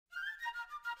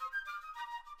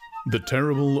The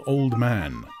Terrible Old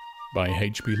Man by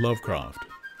H P Lovecraft.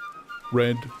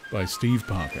 Read by Steve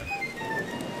Parker.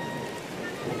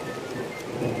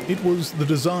 It was the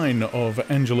design of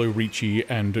Angelo Ricci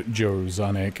and Joe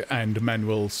Zanuck and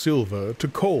Manuel Silva to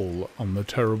call on the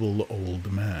Terrible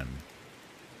Old Man.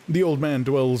 The old man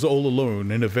dwells all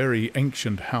alone in a very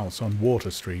ancient house on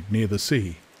Water Street near the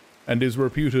sea, and is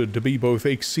reputed to be both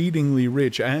exceedingly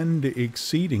rich and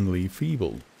exceedingly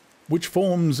feeble, which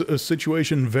forms a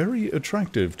situation very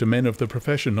attractive to men of the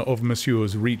profession of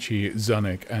Messrs. Ricci,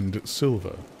 Zanuck, and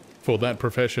Silva, for that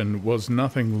profession was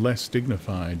nothing less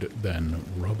dignified than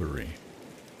robbery.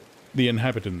 The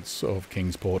inhabitants of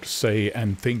Kingsport say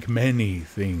and think many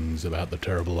things about the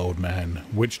terrible old man,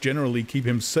 which generally keep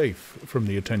him safe from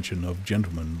the attention of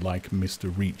gentlemen like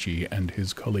Mr. Ricci and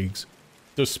his colleagues,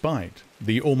 despite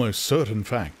the almost certain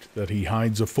fact that he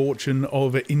hides a fortune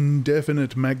of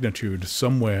indefinite magnitude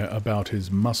somewhere about his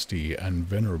musty and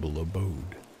venerable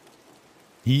abode.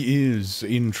 He is,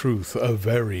 in truth, a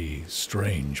very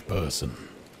strange person,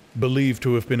 believed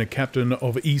to have been a captain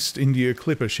of East India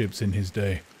clipper ships in his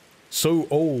day, so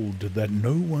old that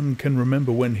no one can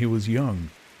remember when he was young,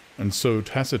 and so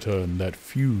taciturn that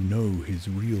few know his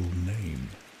real name.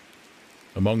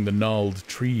 Among the gnarled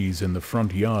trees in the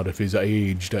front yard of his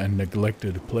aged and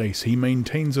neglected place, he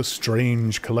maintains a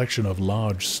strange collection of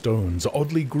large stones,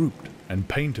 oddly grouped and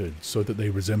painted so that they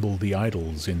resemble the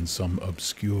idols in some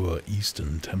obscure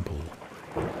Eastern temple.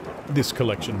 This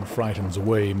collection frightens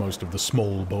away most of the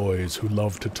small boys who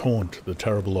love to taunt the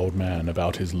terrible old man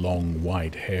about his long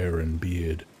white hair and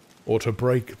beard, or to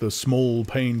break the small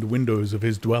paned windows of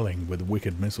his dwelling with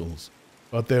wicked missiles.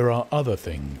 But there are other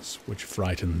things which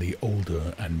frighten the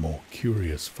older and more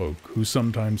curious folk who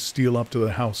sometimes steal up to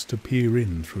the house to peer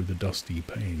in through the dusty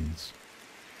panes.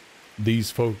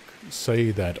 These folk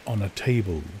say that on a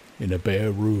table in a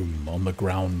bare room on the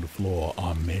ground floor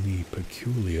are many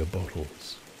peculiar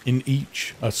bottles, in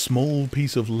each a small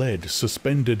piece of lead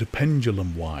suspended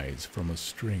pendulum-wise from a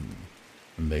string,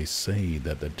 and they say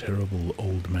that the terrible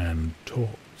old man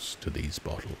talks to these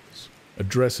bottles,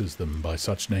 addresses them by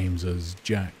such names as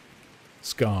Jack,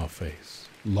 Scarface,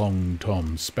 Long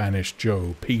Tom, Spanish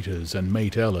Joe, Peters, and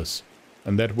Mate Ellis,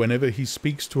 and that whenever he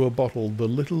speaks to a bottle, the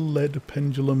little lead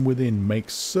pendulum within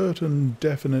makes certain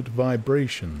definite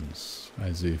vibrations,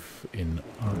 as if in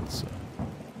answer.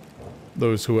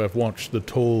 Those who have watched the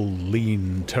tall,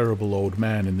 lean, terrible old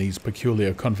man in these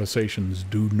peculiar conversations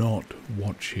do not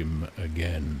watch him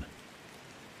again.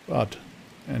 But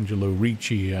Angelo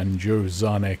Ricci and Joe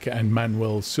Zanuck and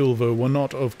Manuel Silva were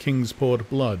not of Kingsport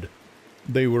blood.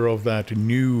 They were of that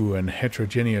new and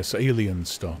heterogeneous alien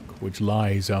stock which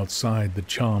lies outside the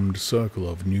charmed circle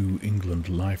of New England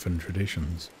life and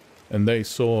traditions, and they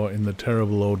saw in the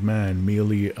terrible old man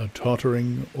merely a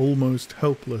tottering, almost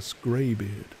helpless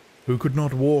greybeard, who could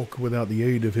not walk without the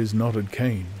aid of his knotted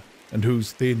cane, and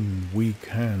whose thin, weak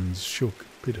hands shook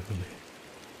pitifully.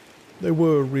 They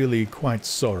were really quite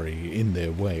sorry, in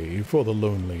their way, for the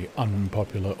lonely,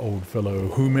 unpopular old fellow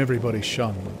whom everybody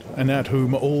shunned, and at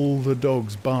whom all the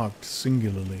dogs barked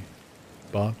singularly.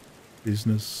 But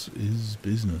business is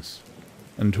business,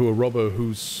 and to a robber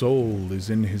whose soul is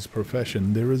in his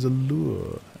profession there is a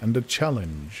lure and a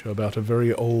challenge about a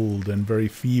very old and very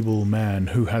feeble man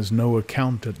who has no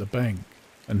account at the bank,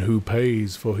 and who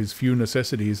pays for his few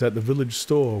necessities at the village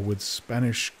store with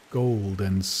Spanish gold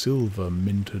and silver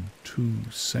minted 2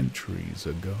 centuries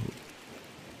ago.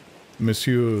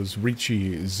 Messrs.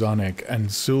 Ricci, Zanuck,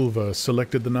 and Silva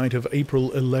selected the night of April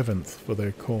 11th for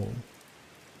their call.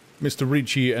 Mr.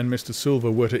 Ricci and Mr.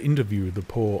 Silva were to interview the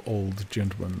poor old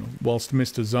gentleman, whilst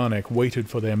Mr. Zanuck waited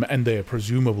for them and their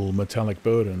presumable metallic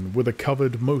burden with a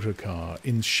covered motor car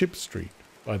in Ship Street,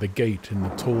 by the gate in the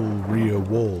tall rear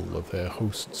wall of their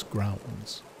host's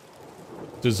grounds.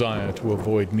 Desire to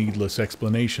avoid needless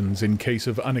explanations in case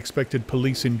of unexpected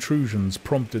police intrusions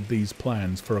prompted these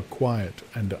plans for a quiet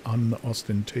and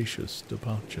unostentatious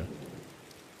departure.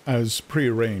 As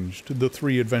prearranged, the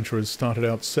 3 adventurers started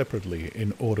out separately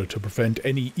in order to prevent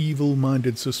any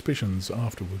evil-minded suspicions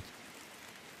afterwards.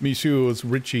 Messrs.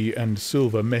 Ricci and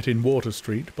Silva met in Water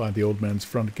Street by the old man's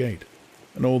front gate,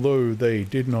 and although they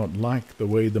did not like the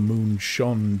way the moon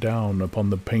shone down upon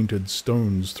the painted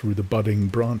stones through the budding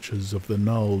branches of the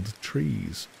gnarled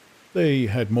trees, they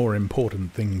had more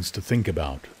important things to think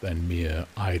about than mere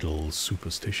idle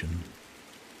superstition.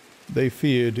 They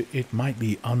feared it might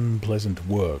be unpleasant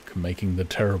work making the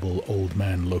terrible old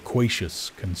man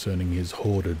loquacious concerning his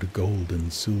hoarded gold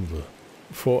and silver,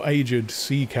 for aged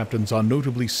sea captains are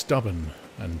notably stubborn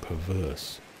and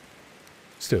perverse.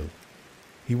 Still,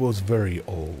 he was very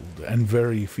old and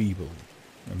very feeble,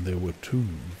 and there were 2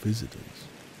 visitors.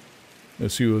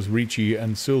 Messrs. Ricci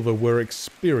and Silver were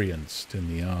experienced in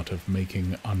the art of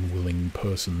making unwilling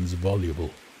persons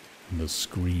voluble, and the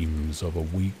screams of a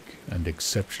weak and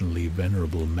exceptionally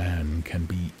venerable man can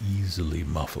be easily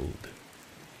muffled.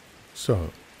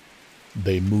 So,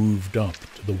 they moved up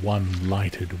to the one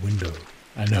lighted window,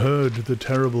 and heard the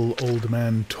terrible old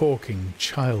man talking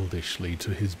childishly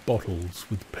to his bottles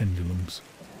with pendulums.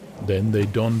 Then they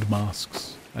donned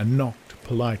masks and knocked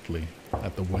politely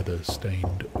at the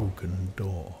weather-stained oaken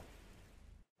door.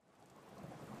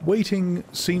 Waiting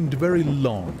seemed very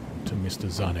long to Mr.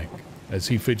 Zanuck as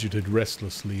he fidgeted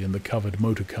restlessly in the covered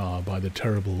motor car by the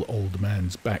terrible old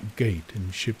man's back gate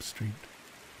in Ship Street.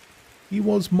 He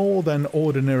was more than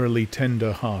ordinarily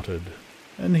tender-hearted,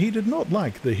 and he did not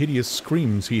like the hideous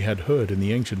screams he had heard in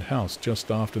the ancient house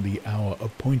just after the hour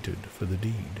appointed for the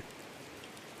deed.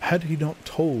 Had he not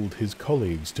told his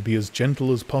colleagues to be as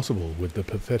gentle as possible with the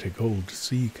pathetic old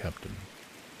sea captain?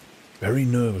 Very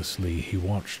nervously he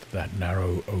watched that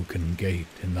narrow oaken gate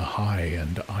in the high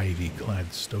and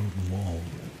ivy-clad stone wall.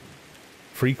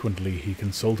 Frequently he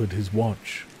consulted his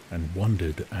watch and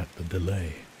wondered at the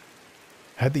delay.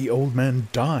 Had the old man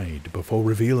died before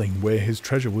revealing where his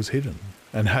treasure was hidden,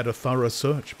 and had a thorough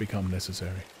search become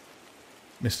necessary?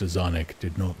 Mr. Zanuck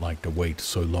did not like to wait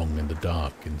so long in the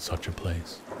dark in such a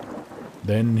place.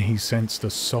 Then he sensed a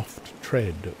soft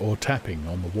tread or tapping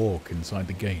on the walk inside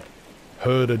the gate,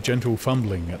 heard a gentle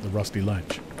fumbling at the rusty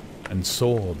latch, and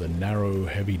saw the narrow,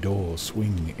 heavy door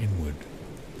swing inward.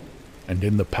 And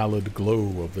in the pallid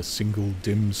glow of the single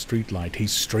dim streetlight he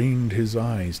strained his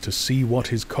eyes to see what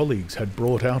his colleagues had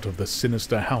brought out of the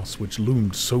sinister house which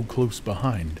loomed so close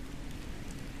behind.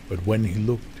 But when he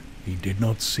looked, he did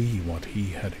not see what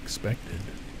he had expected,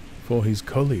 for his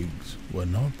colleagues were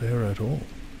not there at all,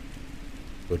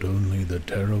 but only the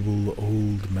terrible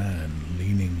old man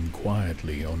leaning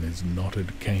quietly on his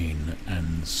knotted cane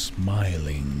and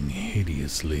smiling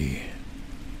hideously.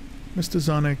 Mr.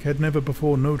 Zanuck had never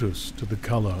before noticed the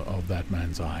color of that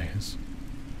man's eyes.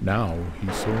 Now he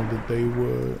saw that they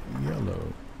were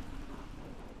yellow.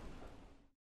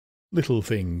 Little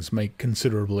things make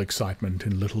considerable excitement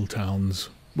in little towns,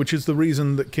 which is the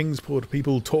reason that Kingsport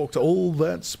people talked all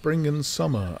that spring and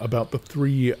summer about the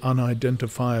 3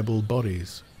 unidentifiable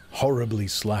bodies, horribly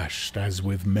slashed as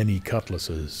with many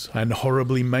cutlasses, and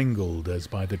horribly mangled as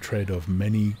by the tread of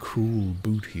many cruel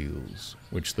boot heels,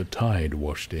 which the tide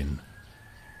washed in.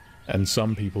 And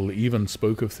some people even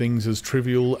spoke of things as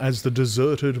trivial as the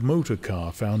deserted motor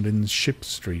car found in Ship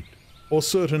Street, or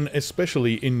certain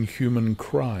especially inhuman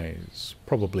cries,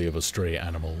 probably of a stray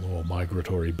animal or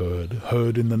migratory bird,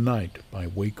 heard in the night by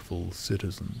wakeful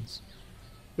citizens.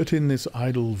 But in this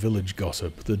idle village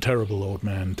gossip the terrible old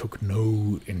man took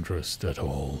no interest at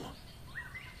all.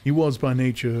 He was by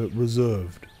nature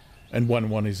reserved, and when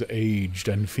one is aged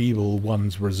and feeble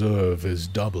one's reserve is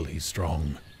doubly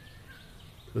strong.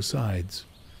 Besides,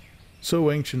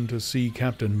 so ancient a sea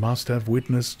captain must have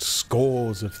witnessed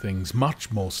scores of things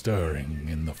much more stirring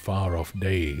in the far-off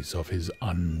days of his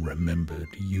unremembered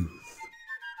youth.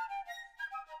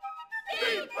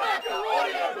 Keep back,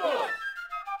 audio!